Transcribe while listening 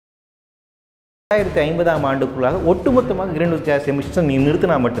2050ஆம் ஆண்டுக்குள்ளாக ஒட்டுமொத்தமாக greenhouse case emissions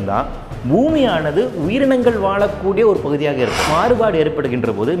நிறுத்தினா மட்டும்தான் பூமியானது உயிரினங்கள் வாழக்கூடிய ஒரு பகுதியாக இருக்கும். மாறுபாடு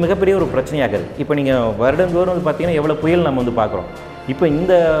ஏற்படுகின்ற போது மிகப்பெரிய ஒரு பிரச்சனையாக இருக்குது. இப்போ நீங்கள் வருடந்தோறும் வந்து பார்த்தீங்கன்னா எவ்வளோ புயல் நம்ம வந்து பார்க்குறோம். இப்போ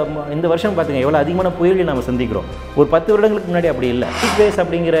இந்த வருஷம் பார்த்தீங்கன்னா எவ்வளோ அதிகமான புயல்களை நம்ம சந்திக்கிறோம். ஒரு 10 வருடங்களுக்கு முன்னாடி அப்படி இல்லை. ஹீட் வேவ்ஸ்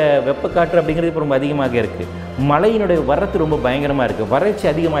அப்படிங்கிற வெப்பக்காற்று அப்படிங்கிறது இப்போ ரொம்ப அதிகமாக இருக்குது. மழையினுடைய வரத்து ரொம்ப பயங்கரமாக இருக்குது. வறட்சி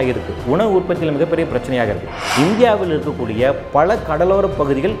அதிகமாக இருக்குது. உணவு உற்பத்தியில் மிகப்பெரிய பிரச்சனையாக இருக்குது. இந்தியாவில் இருக்கக்கூடிய பல கடலோர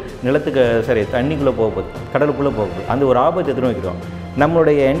பகுதிகள் நிலத்துக்கு தண்ணிக்குள்ளே போகுது, கடலுக்குள்ளே போகுது. அந்த ஒரு ஆபத்து எதிர்நோக்கிறோம்.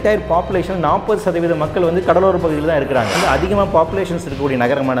 நம்மளுடைய என்டையர் பாப்புலேஷன் 40% மக்கள் வந்து கடலோர பகுதியில் தான் இருக்கிறாங்க. அதிகமாக பாப்புலேஷன்ஸ் இருக்கக்கூடிய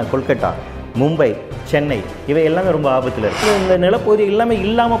நகரமான கொல்கத்தா, மும்பை, சென்னை இவை எல்லாமே ரொம்ப ஆபத்தில் இருக்குது. இந்த நிலப்பகுதி எல்லாமே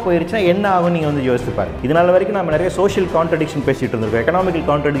இல்லாமல் போயிருச்சுன்னா என்ன ஆகும் நீங்கள் வந்து யோசிப்பார். இதனால் வரைக்கும் நம்ம நிறைய சோஷியல் கான்ட்ரடிக்ஷன் பேசிகிட்டு இருந்திருக்கோம், எக்கனாமிக்கல்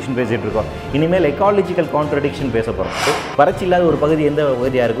கான்ட்ரடிக்ஷன் பேசிகிட்டு இருக்கோம். இனிமேல் எக்காலஜிக்கல் கான்ட்ரடிக்ஷன் பேச போகிறோம். வறட்சி இல்லாத ஒரு பகுதி எந்த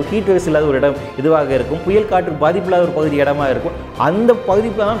பகுதியாக இருக்கும், ஹீட் வேவ்ஸ் இல்லாத ஒரு இடம் இதுவாக இருக்கும், புயல் காற்று பாதிப்பு இல்லாத ஒரு பகுதி இடமாக இருக்கும். அந்த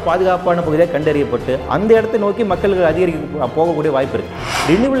பகுதி தான் பாதுகாப்பான பகுதியாக கண்டறியப்பட்டு அந்த இடத்தை நோக்கி மக்களுக்கு அதிகரிக்க போகக்கூடிய வாய்ப்பு இருக்குது.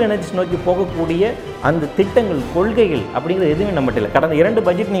 ரினியூவல் எனர்ஜிஸ் நோக்கி போகக்கூடிய அந்த திட்டங்கள், கொள்கைகள் அப்படிங்கிறது எதுவுமே நம்மகிட்ட இல்லை. கடந்த 2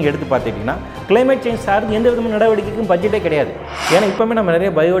 பட்ஜெட் நீங்கள் எடுத்து பார்த்துக்கிட்டிங்கன்னா கிளைமேட் சேஞ்ச் சார்ந்து எந்த விதமான நடவடிக்கைக்கும் பட்ஜெட்டே கிடையாது. ஏன்னா இப்போவுமே நம்ம நிறைய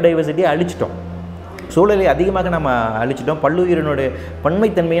பயோடைவர்சிட்டியை அழிச்சிட்டோம், சூழலை அதிகமாக நம்ம அழிச்சிட்டோம், பல்லுயிரினுடைய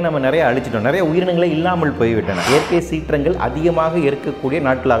பன்மைத்தன்மையை நம்ம நிறைய அழிச்சிட்டோம், நிறைய உயிரினங்களே இல்லாமல் போய்விட்டன. இயற்கை சீற்றங்கள் அதிகமாக இருக்கக்கூடிய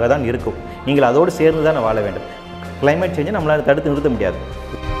நாட்களாக தான் இருக்கும். நீங்கள் அதோடு சேர்ந்து தான் வாழ வேண்டும். கிளைமேட் சேஞ்சை நம்மளால் தடுத்து நிறுத்த முடியாது.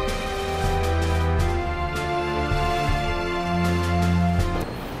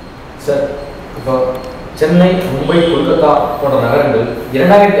 சார், இப்போ சென்னை, மும்பை, கொல்கத்தா போன்ற நகரங்கள்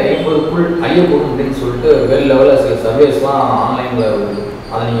 2050க்குள் அழியக்கூடும் அப்படின்னு சொல்லிட்டு வேறு லெவலில் சில சர்வேஸ்லாம் ஆன்லைனில் வருது.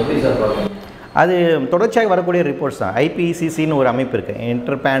 அதை நீங்கள் எப்படி சார் பார்க்குறீங்க? அது தொடர்ச்சியாக வரக்கூடிய ரிப்போர்ட்ஸ் தான். ஐபிசிசின்னு ஒரு அமைப்பு இருக்குது,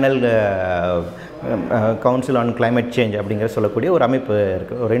 inter panel council on climate change அப்படிங்கிற சொல்லக்கூடிய ஒரு அமைப்பு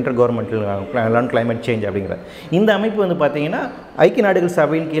இருக்குது, ஒரு inter governmental on climate change அப்படிங்கிற இந்த அமைப்பு வந்து பார்த்திங்கன்னா ஐக்கிய நாடுகள்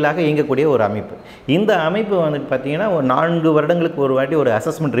சபையின் கீழாக இயங்கக்கூடிய ஒரு அமைப்பு. இந்த அமைப்பு வந்துட்டு பார்த்திங்கன்னா ஒரு 4 வருடங்களுக்கு ஒரு வாட்டி ஒரு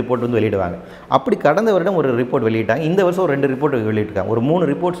அசஸ்மெண்ட் ரிப்போர்ட் வந்து வெளியிடுவாங்க. அப்படி கடந்த வருடம் ஒரு ரிப்போர்ட் வெளியிட்டாங்க. இந்த வருஷம் ஒரு 2 ரிப்போர்ட் வெளியிட்டிருக்காங்க, ஒரு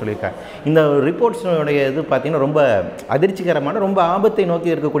 3 ரிப்போர்ட் சொல்லியிருக்காங்க. இந்த ரிப்போர்ட்ஸுடைய இது பார்த்திங்கன்னா ரொம்ப அதிர்ச்சிகரமான, ரொம்ப ஆபத்தை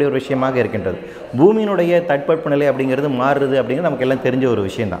நோக்கி இருக்கக்கூடிய ஒரு விஷயமாக இருக்கின்றது. பூமியினுடைய தட்பவெப்பநிலை அப்படிங்கிறது மாறுறது அப்படிங்கிறது நமக்கு எல்லாம் தெரிஞ்ச ஒரு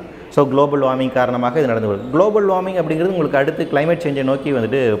விஷயம் தான். ஸோ குளோபல் வார்மிங் காரணமாக இது நடந்து வருது. குளோபல் வார்மிங் அப்படிங்கிறது உங்களுக்கு அடுத்து கிளைமேட் சேஞ்சை நோக்கி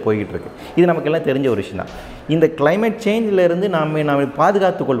வந்துட்டு போய்கிட்டு இருக்குது. இது நமக்கு எல்லாம் தெரிஞ்ச ஒரு விஷயம் தான். இந்த கிளைமேட் சேஞ்சிலிருந்து நாம்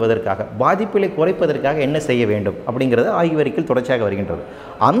பாதுகாத்துக் கொள்வதற்காக, பாதிப்புகளை குறைப்பதற்காக என்ன செய்ய வேண்டும் அப்படிங்கிறது ஆய்வறிக்கையில் தொடர்ச்சியாக வருகின்றது.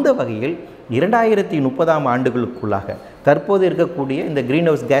 அந்த வகையில் 2030ஆம் ஆண்டுகளுக்குள்ளாக தற்போது இருக்கக்கூடிய இந்த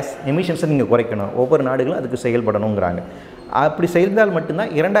கிரீன்ஹவுஸ் கேஸ் எமிஷன்ஸை நீங்கள் குறைக்கணும், ஒவ்வொரு நாடுகளும் அதுக்கு செயல்படணுங்கிறாங்க. அப்படி செய்தால் மட்டும்தான்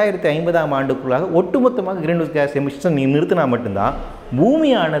 2050ஆம் ஆண்டுக்குள்ளாக ஒட்டுமொத்தமாக கிரீன்ஹவுஸ் கேஸ் எமிஷன்ஸை நிறுத்தினா மட்டும்தான்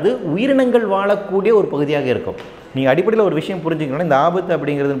பூமியானது உயிரினங்கள் வாழக்கூடிய ஒரு பகுதியாக இருக்கும். நீங்கள் அடிப்படையில் ஒரு விஷயம் புரிஞ்சுக்கணும். இந்த ஆபத்து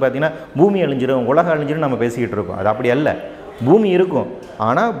அப்படிங்கிறது பார்த்தீங்கன்னா பூமி அழிஞ்சிடும், உலகம் அழிஞ்சிடும் நம்ம பேசிக்கிட்டு இருக்கோம். அது அப்படி அல்ல. பூமி இருக்கும்,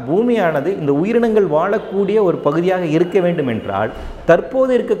 ஆனால் பூமியானது இந்த உயிரினங்கள் வாழக்கூடிய ஒரு பகுதியாக இருக்க வேண்டும் என்றால்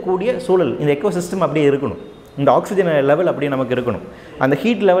தற்போது இருக்கக்கூடிய சூழல், இந்த எக்கோசிஸ்டம் அப்படியே இருக்கணும். இந்த ஆக்சிஜன் லெவல் அப்படியே நமக்கு இருக்கணும், அந்த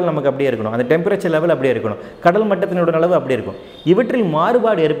ஹீட் லெவல் நமக்கு அப்படியே இருக்கணும், அந்த டெம்பரேச்சர் லெவல் அப்படியே இருக்கணும், கடல் மட்டத்தினோட அளவு அப்படியே இருக்கும். இவற்றில்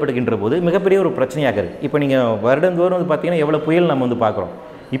மாறுபாடு ஏற்படுகின்ற போது மிகப்பெரிய ஒரு பிரச்சனையாக இருக்குது. இப்போ நீங்கள் வருடந்தோறும் வந்து பார்த்தீங்கன்னா எவ்வளோ புயல் நம்ம வந்து பார்க்குறோம்.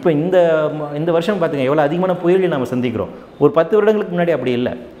 இப்போ இந்த வருஷம் பார்த்திங்கன்னா எவ்வளோ அதிகமான புயல்கள் நம்ம சந்திக்கிறோம். ஒரு 10 வருடங்களுக்கு முன்னாடி அப்படி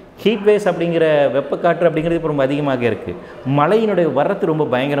இல்லை. ஹீட் வேவ்ஸ் அப்படிங்கிற வெப்பக்காற்று அப்படிங்கிறது இப்போ ரொம்ப அதிகமாக இருக்குது. மழையினுடைய வரத்து ரொம்ப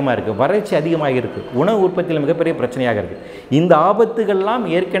பயங்கரமாக இருக்குது. வறட்சி அதிகமாக இருக்குது. உணவு உற்பத்தியில் மிகப்பெரிய பிரச்சனையாக இருக்குது. இந்த ஆபத்துகள்லாம்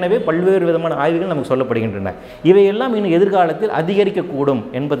ஏற்கனவே பல்வேறு விதமான ஆய்வுகள் நமக்கு சொல்லப்படுகின்றன. இவையெல்லாம் இன்னும் எதிர்காலத்தில் அதிகரிக்கக்கூடும்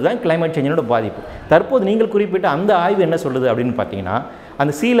என்பது தான் கிளைமேட் சேஞ்சினோட பாதிப்பு. தற்போது நீங்கள் குறிப்பிட்ட அந்த ஆய்வு என்ன சொல்லுது அப்படின்னு பார்த்தீங்கன்னா,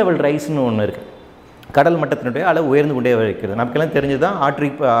 அந்த சீ லெவல் ரைஸ்னு ஒன்று இருக்குது. கடல் மட்டத்தினுடைய அளவு உயர்ந்து கொண்டே இருக்கிறது. நமக்கெல்லாம் தெரிஞ்சது தான்.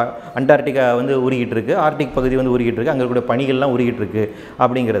 அண்டார்டிகா வந்து உருகிட்டு இருக்குது, ஆர்டிக் பகுதி வந்து உருகிட்டு இருக்குது, அங்கே இருக்கக்கூடிய பனிகள்லாம் உருகிட்டு இருக்குது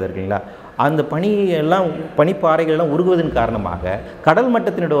அப்படிங்கிறது இருக்குங்களா. அந்த பனிப்பாறைகள்லாம் உருகுவதன் காரணமாக கடல்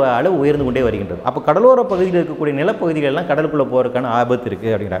மட்டத்தினுடைய அளவு உயர்ந்து கொண்டே வருகின்றது. அப்போ கடலோர பகுதியில் இருக்கக்கூடிய நிலப்பகுதிகளெல்லாம் கடலுக்குள்ளே போகிறதுக்கான ஆபத்து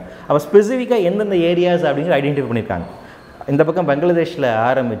இருக்குது அப்படிங்கிறாங்க. அப்போ ஸ்பெசிஃபிக்காக எந்தெந்த ஏரியாஸ் அப்படிங்கிற ஐடென்டிஃபை பண்ணியிருக்காங்க. இந்த பக்கம் பங்களாதேஷில்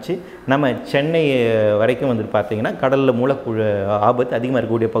ஆரம்பித்து நம்ம சென்னை வரைக்கும் வந்துட்டு பார்த்திங்கன்னா கடலில் மூலக்குழு ஆபத்து அதிகமாக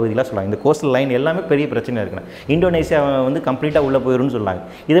இருக்கக்கூடிய பகுதியெலாம் சொல்லுவாங்க. இந்த கோஸ்டல் லைன் எல்லாமே பெரிய பிரச்சனை இருக்குண்ணா. இந்தோனேஷியா வந்து கம்ப்ளீட்டாக உள்ளே போயிடும்னு சொல்லுவாங்க.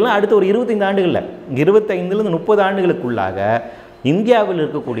 இதெல்லாம் அடுத்த ஒரு 25 ஆண்டுகளில் 25லேருந்து 30 ஆண்டுகளுக்குள்ளாக இந்தியாவில்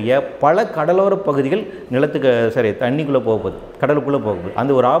இருக்கக்கூடிய பல கடலோர பகுதிகள் நிலத்துக்கு தண்ணிக்குள்ளே போகுது, கடலுக்குள்ளே போகுது.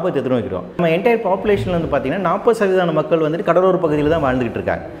 அந்த ஒரு ஆபத்து எதிர்நோக்கிறோம். நம்ம என்டையர் பாப்புலேஷனில் வந்து பார்த்திங்கன்னா 40% மக்கள் வந்துட்டு கடலோர பகுதியில் தான் வாழ்ந்துக்கிட்டு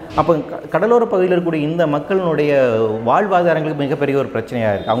இருக்காங்க. அப்போ கடலோர பகுதியில் இருக்கக்கூடிய இந்த மக்களினுடைய வாழ்வாதாரங்களுக்கு மிகப்பெரிய ஒரு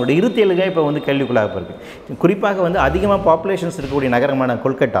பிரச்சனையாக இருக்குது. அவங்களுடைய இருத்தியலுக்கே இப்போ வந்து கேள்விக்குள்ளாக இருக்குது. குறிப்பாக வந்து அதிகமாக பாப்புலேஷன்ஸ் இருக்கக்கூடிய நகரமான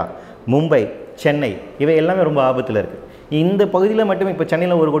கொல்கத்தா, மும்பை, சென்னை இவை எல்லாமே ரொம்ப ஆபத்தில் இருக்குது. இந்த பகுதியில் மட்டுமே இப்போ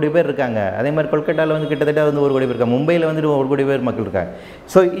சென்னையில் 1 கோடி பேர் இருக்காங்க. அதே மாதிரி கொல்கட்டாவில் வந்து கிட்டத்தட்ட வந்து 1 கோடி பேர் இருக்காங்க. மும்பையில் வந்துட்டு 1 கோடி பேர் மக்கள் இருக்காங்க.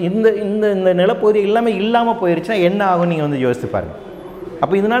 ஸோ இந்த நிலப்பகுதி எல்லாமே இல்லாமல் போயிருச்சுன்னா என்ன ஆகும் நீங்கள் வந்து யோசித்து பாருங்கள்.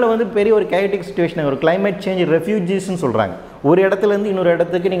 அப்போ இதனால் வந்து பெரிய ஒரு கேட்டிக் சுச்சுவேஷன், ஒரு கிளைமேட் சேஞ்ச் ரெஃப்யூஜிஸ்ன்னு சொல்கிறாங்க. ஒரு இடத்துலேருந்து இன்னொரு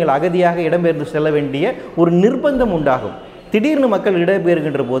இடத்துக்கு நீங்கள் அகதியாக இடம்பெயர்ந்து செல்ல வேண்டிய ஒரு நிர்பந்தம் உண்டாகும். திடீர்னு மக்கள்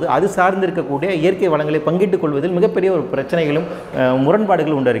இடம்பெயர்கின்ற போது அது சார்ந்திருக்கக்கூடிய இயற்கை வளங்களை பங்கிட்டுக் கொள்வதில் மிகப்பெரிய ஒரு பிரச்சனைகளும்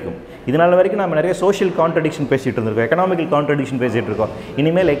முரண்பாடுகளும் உண்டாயிருக்கும். இதனால் வரைக்கும் நம்ம நிறைய சோஷியல் கான்ட்ரடிக்ஷன் பேசிகிட்டு இருந்திருக்கோம், எக்கனாமிக்கல் கான்ட்ரடிக்ஷன் பேசிகிட்டு இருக்கோம்.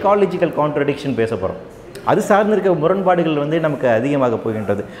 இனிமேல் எக்காலஜிக்கல் கான்ட்ரடிக்ஷன் பேச போகிறோம். அது சார்ந்திருக்க முரண்பாடுகள் வந்து நமக்கு அதிகமாக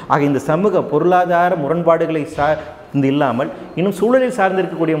போகின்றது. ஆக இந்த சமூக பொருளாதார முரண்பாடுகளை சார்ந்து இல்லாமல் இன்னும் சூழலில்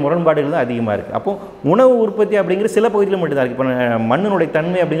சார்ந்திருக்கக்கூடிய முரண்பாடுகள் தான் அதிகமாக இருக்குது. அப்போ உணவு உற்பத்தி அப்படிங்கிறது சில பகுதியில் மட்டும்தான் இருக்குது. இப்போ மண்ணினுடைய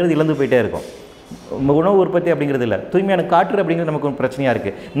தன்மை அப்படிங்கிறது இழந்து போயிட்டே இருக்கும். உணவு உற்பத்தி அப்படிங்கிறது இல்லை, தூய்மையான காற்று அப்படிங்கிறது நமக்கு ஒரு பிரச்சனையாக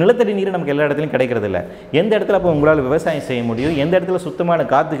இருக்குது. நிலத்தடி நீர் நமக்கு எல்லா இடத்துலையும் கிடைக்கிறது இல்லை. எந்த இடத்துல அப்போ உங்களால் விவசாயம் செய்ய முடியும், எந்த இடத்துல சுத்தமான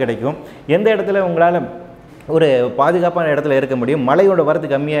காற்று கிடைக்கும், எந்த இடத்துல உங்களால் ஒரு பாதுகாப்பான இடத்துல இருக்க முடியும், மழையோட வரது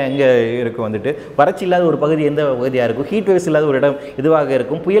கம்மியாக எங்கே இருக்கும், வந்துட்டு வறட்சி இல்லாத ஒரு பகுதி எந்த பகுதியாக இருக்கும், ஹீட் வேவ்ஸ் இல்லாத ஒரு இடம் இதுவாக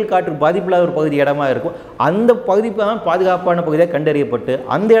இருக்கும், புயல் காற்று பாதிப்பில்லாத ஒரு பகுதி இடமாக இருக்கும். அந்த பகுதி தான் பாதுகாப்பான பகுதியாக கண்டறியப்பட்டு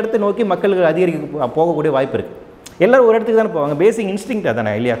அந்த இடத்தை நோக்கி மக்களுக்கு அதிகரிக்க போகக்கூடிய வாய்ப்பு இருக்குது. எல்லோரும் ஒரு இடத்துக்கு தானே போவாங்க, பேசிக் இன்ஸ்டிங்க்ட்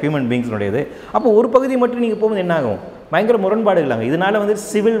அதானே இல்லையா ஹியூமன் பீங்ஸ்னுடையது. அப்போ ஒரு பகுதி மட்டும் நீங்கள் போகும்போது என்ன ஆகும், பயங்கர முரண்பாடுகளாங்க. இதனால் வந்து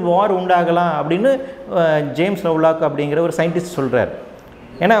சிவில் வார் உண்டாகலாம் அப்படின்னு ஜேம்ஸ் லவ்லாக் அப்படிங்கிற ஒரு சயின்டிஸ்ட் சொல்கிறார்.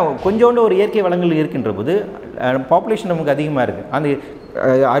 ஏன்னா கொஞ்சோண்டு ஒரு இயற்கை வளங்கள் இருக்கின்ற போது பாப்புலேஷன் நமக்கு அதிகமாக இருக்குது. அந்த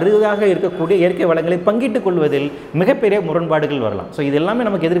அரிதாக இருக்கக்கூடிய இயற்கை வளங்களை பங்கிட்டுக் கொள்வதில் மிகப்பெரிய முரண்பாடுகள் வரலாம். ஸோ இது எல்லாமே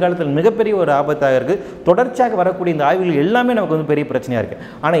நமக்கு எதிர்காலத்தில் மிகப்பெரிய ஒரு ஆபத்தாக இருக்குது. தொடர்ச்சியாக வரக்கூடிய இந்த ஆய்வுகள் எல்லாமே நமக்கு வந்து பெரிய பிரச்சனையாக இருக்குது.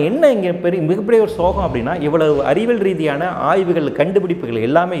 ஆனால் என்ன இங்கே மிகப்பெரிய ஒரு சோகம் அப்படின்னா, இவ்வளவு அறிவியல் ரீதியான ஆய்வுகள் கண்டுபிடிப்புகள்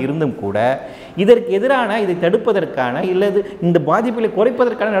எல்லாமே இருந்தும் கூட இதற்கு எதிரான, இதை தடுப்பதற்கான இல்லது இந்த பாதிப்புகளை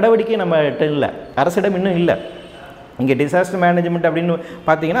குறைப்பதற்கான நடவடிக்கை நம்மகிட்ட இல்லை, அரசிடம் இன்னும் இல்லை. இங்கே டிசாஸ்டர் மேனேஜ்மெண்ட் அப்படின்னு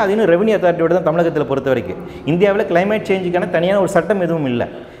பார்த்தீங்கன்னா அது இன்னும் ரெவன்யூ அத்தாரிட்டியோட தான் தமிழகத்தில் பொறுத்த வரைக்கும். இந்தியாவில் கிளைமேட் சேஞ்சுக்கான தனியான ஒரு சட்டம் எதுவும் இல்லை.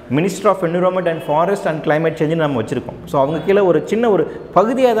 Minister of environment and forest and climate சேஞ்சுன்னு நம்ம வச்சுருக்கோம். ஸோ அவங்க கீழே ஒரு சின்ன ஒரு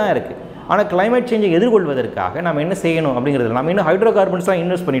பகுதியாக தான் இருக்குது. ஆனால் கிளைமேட் சேஞ்சை எதிர்கொள்வதற்காக நம்ம என்ன செய்யணும் அப்படிங்கிறது, நம்ம இன்னும் ஹைட்ரோ கார்பன்ஸ் தான்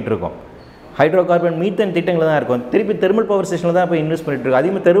இன்வெஸ்ட் பண்ணிகிட்டு இருக்கோம். ஹைட்ரோ கார்பன் மீத்தன் திட்டங்கள் தான் இருக்கும். திருப்பி தெர்மல் பவர் ஸ்டேஷனில் தான் இப்போ இன்வெஸ்ட் பண்ணிட்டு இருக்கோம்.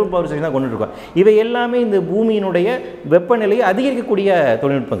 அதிகமாக தெர்மல் பவர் ஸ்டேஷன் தான் கொண்டு இருக்கோம். இவை எல்லாமே இந்த பூமியினுடைய வெப்பநிலையை அதிகரிக்கக்கூடிய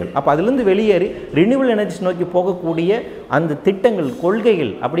தொழில்நுட்பங்கள். அப்போ அதுலேருந்து வெளியேறி ரினியூவல் எனர்ஜிஸ் நோக்கி போகக்கூடிய அந்த திட்டங்கள்,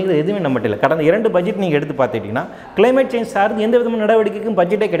 கொள்கைகள் அப்படிங்கிறது எதுவுமே நம்மகிட்ட இல்லை. கடந்த 2 பட்ஜெட் நீங்கள் எடுத்து பார்த்துக்கிட்டிங்கன்னா கிளைமேட் சேஞ்ச் சார்ந்து எந்த விதமான நடவடிக்கைக்கும்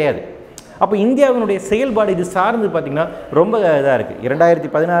பட்ஜெட்டே கிடையாது. அப்போ இந்தியாவினுடைய செயல்பாடு இது சார்ந்து பார்த்திங்கன்னா ரொம்ப இதாக இருக்குது.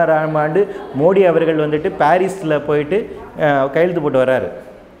 2016ஆம் ஆண்டு மோடி அவர்கள் வந்துட்டு பாரிஸில் போயிட்டு கையெழுத்து போட்டு வர்றாரு.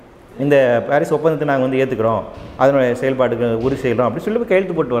 இந்த பாரிஸ் ஒப்பந்தத்தை நாங்கள் வந்து ஏற்றுக்கிறோம், அதனுடைய செயல்பாடுக்கு உறுதி செய்கிறோம் அப்படின்னு சொல்லி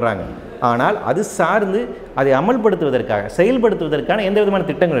கையெழுத்து போட்டு வர்றாங்க. ஆனால் அது சார்ந்து அதை அமல்படுத்துவதற்காக, செயல்படுத்துவதற்கான எந்த விதமான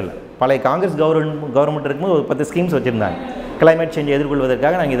திட்டங்கள் இல்லை. பழைய காங்கிரஸ் கவர்மெண்ட் இருக்கும்போது ஒரு 10 ஸ்கீம்ஸ் வச்சுருந்தாங்க, கிளைமேட் சேஞ்சை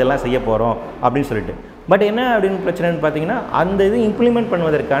எதிர்கொள்வதற்காக நாங்கள் இதெல்லாம் செய்ய போகிறோம் அப்படின்னு சொல்லிட்டு. பட் என்ன அப்படின்னு பிரச்சனைன்னு பார்த்தீங்கன்னா, அந்த இது இம்ப்ளிமெண்ட்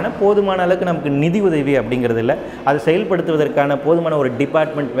பண்ணுவதற்கான போதுமான அளவுக்கு நமக்கு நிதி உதவி அப்படிங்கிறது இல்லை. அதை செயல்படுத்துவதற்கான போதுமான ஒரு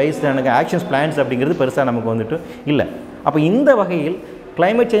டிபார்ட்மெண்ட் வைஸ் எனக்கு ஆக்ஷன்ஸ் பிளான்ஸ் அப்படிங்கிறது பெருசாக நமக்கு வந்துட்டு இல்லை. அப்போ இந்த வகையில்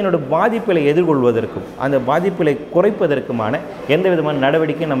கிளைமேட் சேஞ்சோட பாதிப்புகளை எதிர்கொள்வதற்கும் அந்த பாதிப்புகளை குறைப்பதற்குமான எந்த விதமான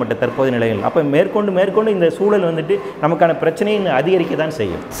நடவடிக்கை நம்மகிட்ட தற்போதைய நிலையில். அப்போ மேற்கொண்டு இந்த சூழல் வந்துட்டு நமக்கான பிரச்சனையை அதிகரிக்க தான்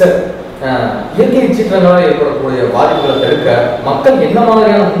செய்யும். சார், இயற்கை சீற்றங்களால் ஏற்படக்கூடிய பாதிப்புகளை தடுக்க மக்கள் என்ன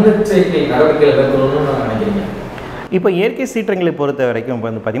மாதிரியான முன்னெச்சரிக்கை நடவடிக்கைகளை மேற்கொள்ளணும்னு நினைக்கிறீங்க? இப்போ இயற்கை சீற்றங்களை பொறுத்த வரைக்கும்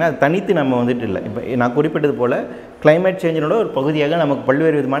வந்து பார்த்திங்கன்னா அது தனித்து நம்ம வந்துட்டு இல்லை. இப்போ நான் குறிப்பிட்டது போல் கிளைமேட் சேஞ்சினோட ஒரு பகுதியாக நமக்கு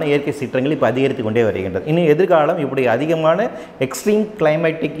பல்வேறு விதமான இயற்கை சீற்றங்கள் இப்போ அதிகரித்து கொண்டே வருகின்றது. இன்னும் எதிர்காலம் இப்படி அதிகமான எக்ஸ்ட்ரீம்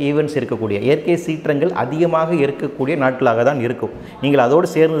கிளைமேட்டிக் ஈவெண்ட்ஸ் இருக்கக்கூடிய இயற்கை சீற்றங்கள் அதிகமாக இருக்கக்கூடிய நாட்களாக தான் இருக்கும். நீங்கள் அதோடு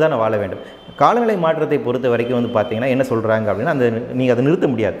சேர்ந்து தான் வாழ வேண்டும். காலநிலை மாற்றத்தை பொறுத்த வரைக்கும் வந்து பார்த்திங்கன்னா என்ன சொல்கிறாங்க அப்படின்னா, நீங்கள் அதை நிறுத்த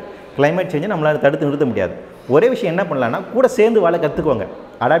முடியாது. கிளைமேட் சேஞ்சை நம்மளால் தடுத்து நிறுத்த முடியாது. ஒரே விஷயம் என்ன பண்ணலான்னா, கூட சேர்ந்து வாழ கற்றுக்குவாங்க.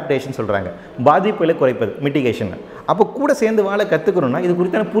 அடாப்டேஷன் சொல்கிறாங்க, பாதிப்புகளை குறைப்பது, மிட்டிகேஷன். அப்போ கூட சேர்ந்து வாழ கற்றுக்கணும்னா இது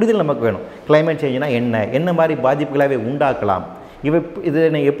குறித்தான புரிதல் நமக்கு வேணும். கிளைமேட் சேஞ்சுனா என்ன மாதிரி பாதிப்புகளாகவே உண்டாக்கலாம்,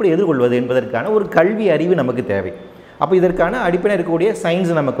 இதனை எப்படி எதிர்கொள்வது என்பதற்கான ஒரு கல்வி அறிவு நமக்கு தேவை. அப்போ இதற்கான அடிப்படை இருக்கக்கூடிய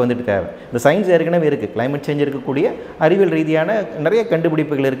சயின்ஸ் நமக்கு வந்துட்டு தேவை. இந்த சயின்ஸ் ஏற்கனவே இருக்குது. கிளைமேட் சேஞ்ச் இருக்கக்கூடிய அறிவியல் ரீதியான நிறைய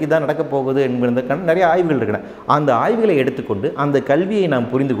கண்டுபிடிப்புகள் இருக்குது. இதான் நடக்கப் போகுது என்பதற்கான நிறைய ஆய்வுகள் இருக்குன்னா அந்த ஆய்வுகளை எடுத்துக்கொண்டு அந்த கல்வியை நாம்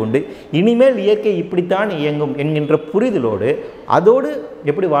புரிந்து கொண்டு இனிமேல் இயற்கை இப்படித்தான் இயங்கும் என்கின்ற புரிதலோடு அதோடு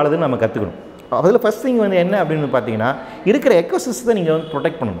எப்படி வாழுதுன்னு நம்ம கற்றுக்கணும். அதில் ஃபஸ்ட் திங் வந்து என்ன அப்படின்னு பார்த்தீங்கன்னா, இருக்கிற எக்கோசிஸ்டத்தை நீங்கள் வந்து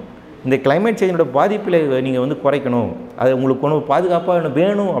ப்ரொடெக்ட் பண்ணணும். இந்த கிளைமேட் சேஞ்சோட பாதிப்பில் நீங்கள் வந்து குறைக்கணும், அது உங்களுக்கு ஒன்று பாதுகாப்பாக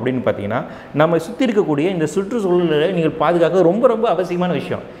வேணும் அப்படின்னு பார்த்தீங்கன்னா, நம்ம சுற்றி இருக்கக்கூடிய இந்த சுற்றுச்சூழலை நீங்கள் பாதுகாக்க ரொம்ப ரொம்ப அவசியமான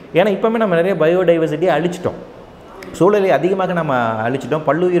விஷயம். ஏன்னா இப்போவுமே நம்ம நிறைய பயோடைவர்சிட்டியை அழிச்சிட்டோம். சூழலை அதிகமாக நம்ம அழிச்சிட்டோம்.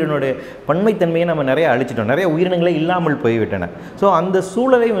 பல்லுயிரினுடைய பன்மைத்தன்மையை நம்ம நிறைய அழிச்சிட்டோம். நிறைய உயிரினங்களே இல்லாமல் போய்விட்டன. ஸோ அந்த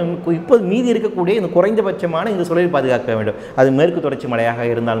சூழலை இப்போ மீதி இருக்கக்கூடிய இந்த குறைந்தபட்சமான இந்த சூழலை பாதுகாக்க வேண்டும். அது மேற்கு தொடர்ச்சி மலையாக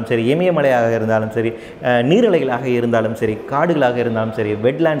இருந்தாலும் சரி, இமயமலையாக இருந்தாலும் சரி, நீர்நிலைகளாக இருந்தாலும் சரி, காடுகளாக இருந்தாலும் சரி,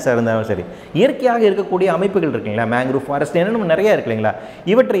 வெட்லேண்ட்ஸாக இருந்தாலும் சரி, இயற்கையாக இருக்கக்கூடிய அமைப்புகள் இருக்குங்களா, மேங்க்ரூவ் ஃபாரஸ்ட் என்னென்ன நிறையா இருக்கு இல்லைங்களா,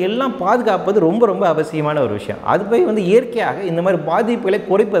 இவற்றை எல்லாம் பாதுகாப்பது ரொம்ப ரொம்ப அவசியமான ஒரு விஷயம். அது போய் இயற்கையாக இந்த மாதிரி பாதிப்புகளை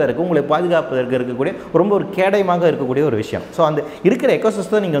குறைப்பதற்கு, உங்களை பாதுகாப்பதற்கு இருக்கக்கூடிய ரொம்ப ஒரு கேடயமாக இருக்கக்கூடிய ஒரு விஷயம். ஸோ அந்த இருக்கிற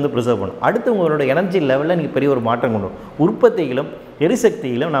எக்கோசிஸ்டத்தை நீங்கள் ப்ரிசர்வ் பண்ணணும். அடுத்து உங்களோட எனர்ஜி லெவலில் நீங்கள் பெரிய ஒரு மாற்றம் கொண்டு வரும். உற்பத்தியிலும்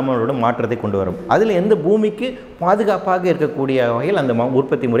எரிசக்தியிலும் நம்மளோட மாற்றத்தை கொண்டு வரும். அதில் எந்த பூமிக்கு பாதுகாப்பாக இருக்கக்கூடிய வகையில் அந்த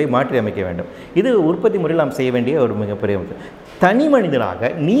உற்பத்தி முறை மாற்றி அமைக்க வேண்டும். இது உற்பத்தி முறையில் நாம் செய்ய வேண்டிய ஒரு மிகப்பெரிய தனி மனிதனாக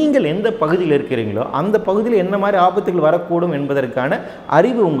நீங்கள் எந்த பகுதியில் இருக்கிறீங்களோ அந்த பகுதியில் என்ன மாதிரி ஆபத்துகள் வரக்கூடும் என்பதற்கான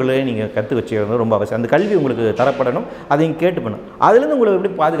அறிவு உங்களை நீங்கள் கற்று வச்சுக்கிறது ரொம்ப அவசியம். அந்த கல்வி உங்களுக்கு தரப்படணும், அதையும் கேட்டு பண்ணணும். அதுலேருந்து உங்களை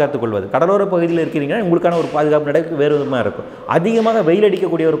எப்படி பாதுகாத்துக் கொள்வது? கடலோர பகுதியில் இருக்கிறீங்கன்னா உங்களுக்கான ஒரு பாதுகாப்பு நடக்கு வேறு விதமாக இருக்கும். அதிகமாக வெயில்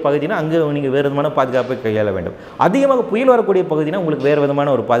அடிக்கக்கூடிய ஒரு பகுதினா அங்கே நீங்கள் வேறு விதமான பாதுகாப்பை கையாள வேண்டும். அதிகமாக புயல் வரக்கூடிய பகுதினா உங்களுக்கு வேறு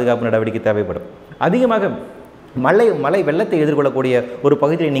விதமான ஒரு பாதுகாப்பு நடவடிக்கை தேவைப்படும். அதிகமாக மழை வெள்ளத்தை எதிர்கொள்ளக்கூடிய ஒரு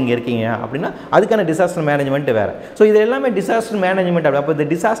பகுதியில் நீங்கள் இருக்கீங்க அப்படின்னா அதுக்கான டிசாஸ்டர் மேனேஜ்மெண்ட் வேறு. ஸோ இது எல்லாமே டிசாஸ்டர் மேனேஜ்மெண்ட். அப்போ இந்த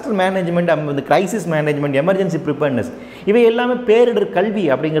டிசாஸ்டர் மேனேஜ்மெண்ட், இந்த கிரைசிஸ் மேனேஜ்மெண்ட், எமர்ஜென்சி ப்ரிப்பேர்னஸ், இவை எல்லாமே பேரிடர் கல்வி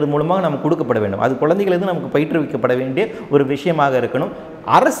அப்படிங்கிறது மூலமாக நமக்கு கொடுக்கப்பட வேண்டும். அது குழந்தைகளுக்கு நமக்கு பயிற்றுவிக்கப்பட வேண்டிய ஒரு விஷயமாக இருக்கணும்.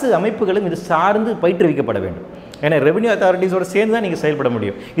 அரசு அமைப்புகளும் இது சார்ந்து பயிற்றுவிக்கப்பட வேண்டும். ஏன்னா ரெவென்யூ அத்தாரிட்டிஸோடு சேர்ந்து தான் நீங்கள் செயல்பட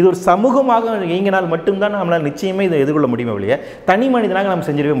முடியும். இது ஒரு சமூகமாக இயங்கினால் மட்டும்தான் நம்மளால் நிச்சயமே இதை எதிர்கொள்ள முடியுமே இல்லையா, தனி மனிதனாக நம்ம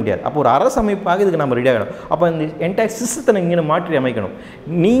செஞ்சிடவே முடியாது. அப்போ ஒரு அரசு அமைப்பாக இதுக்கு நம்ம ரெடி ஆகணும். அப்போ இந்த என்டையர் சிஸ்டத்தை நீங்கள் மாற்றி அமைக்கணும்.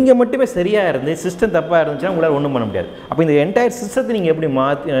 நீங்கள் மட்டுமே சரியாக இருந்து சிஸ்டம் தப்பாக இருந்துச்சுன்னா உங்களால் ஒன்றும் பண்ண முடியாது. அப்போ இந்த என்டையர் சிஸ்டத்தை நீங்கள் எப்படி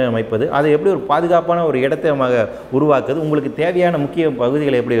மாற்றி அமைப்பது, அதை எப்படி ஒரு பாதுகாப்பான ஒரு இடத்தை உருவாக்குது, உங்களுக்கு தேவையான முக்கிய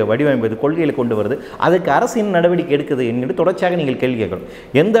பகுதிகளை எப்படி வடிவமைப்பது, கொள்கைகளை கொண்டு வருது, அதுக்கு அரசின் நடவடிக்கை எடுக்குது என்கிட்ட தொடர்ச்சியாக நீங்கள் கேள்வி கேட்கணும்.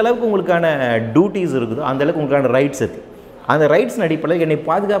 எந்த அளவுக்கு உங்களுக்கான டியூட்டிஸ் இருக்குதோ அந்த அளவுக்கு உங்களுக்கான ரைட்ஸ் இருக்குது. அந்த ரைட்ஸ் அடிப்படையில் என்னை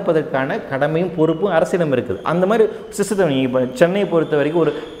பாதுகாப்பதற்கான கடமையும் பொறுப்பும் அரசிடம் இருக்குது. அந்த மாதிரி சிஸ்டத்தை நீங்கள் இப்போ சென்னையை பொறுத்த வரைக்கும்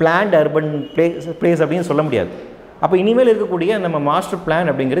ஒரு பிளான்ட் அர்பன் பிளேஸ் அப்படின்னு சொல்ல முடியாது. அப்போ இனிமேல் இருக்கக்கூடிய நம்ம மாஸ்டர்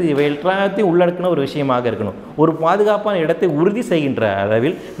பிளான் அப்படிங்கிறது இவை எல்லாத்தையும் உள்ளடக்கின ஒரு விஷயமாக இருக்கணும். ஒரு பாதுகாப்பான இடத்தை உறுதி செய்கின்ற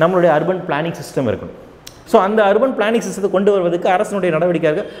அளவில் நம்மளுடைய அர்பன் பிளானிங் சிஸ்டம் இருக்கணும். ஸோ அந்த அர்பன் பிளானிங் சிஸ்டத்தை கொண்டு வருவதற்கு அரசனுடைய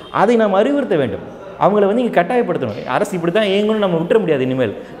நடவடிக்கையாக அதை நாம் அறிவுறுத்த வேண்டும். அவங்கள இங்கே கட்டாயப்படுத்தணும். அரசு இப்படி தான் இயங்கணும்னு நம்ம விட்டுற முடியாது.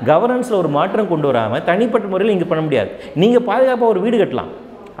 இனிமேல் கவர்னன்ஸில் ஒரு மாற்றம் கொண்டு வராமல் தனிப்பட்ட முறையில் இங்கே பண்ண முடியாது. நீங்கள் பாதுகாப்பாக ஒரு வீடு கட்டலாம்,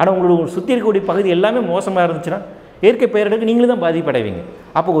 ஆனால் உங்களுக்கு சுற்றி இருக்கக்கூடிய பகுதி எல்லாமே மோசமாக இருந்துச்சுன்னா இயற்கை பேரிடருக்கு நீங்களும் தான் பாதிப்படைவீங்க.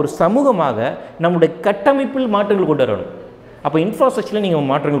 அப்போ ஒரு சமூகமாக நம்முடைய கட்டமைப்பில் மாற்றங்கள் கொண்டு வரணும். அப்போ இன்ஃப்ராஸ்ட்ரக்சரில் நீங்கள்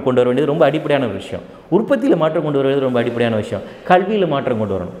மாற்றங்கள் கொண்டு வர வேண்டியது ரொம்ப அடிப்படையான ஒரு விஷயம். உற்பத்தியில் மாற்றம் கொண்டு வருவது ரொம்ப அடிப்படையான விஷயம். கல்வியில் மாற்றம்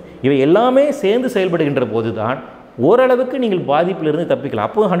கொண்டு வரணும். இவை எல்லாமே சேர்ந்து செயல்படுகின்ற போது தான் ஓரளவுக்கு நீங்கள் பாதிப்பிலிருந்து தப்பிக்கலாம்.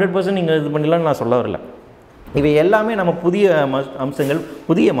 அப்போ 100% நீங்கள் இது பண்ணிடலாம்னு நான் சொல்ல வரல. இவை எல்லாமே நம்ம புதிய அம்சங்கள்,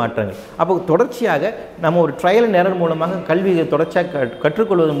 புதிய மாற்றங்கள். அப்போ தொடர்ச்சியாக நம்ம ஒரு ட்ரையல் அண்ட் எரர் மூலமாக கல்வியை தொடர்ச்சியாக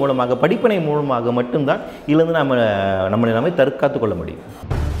கற்றுக்கொள்வதன் மூலமாக, படிப்பினை மூலமாக மட்டும்தான் இதிலிருந்து நம்மளை தற்காத்து கொள்ள முடியும்.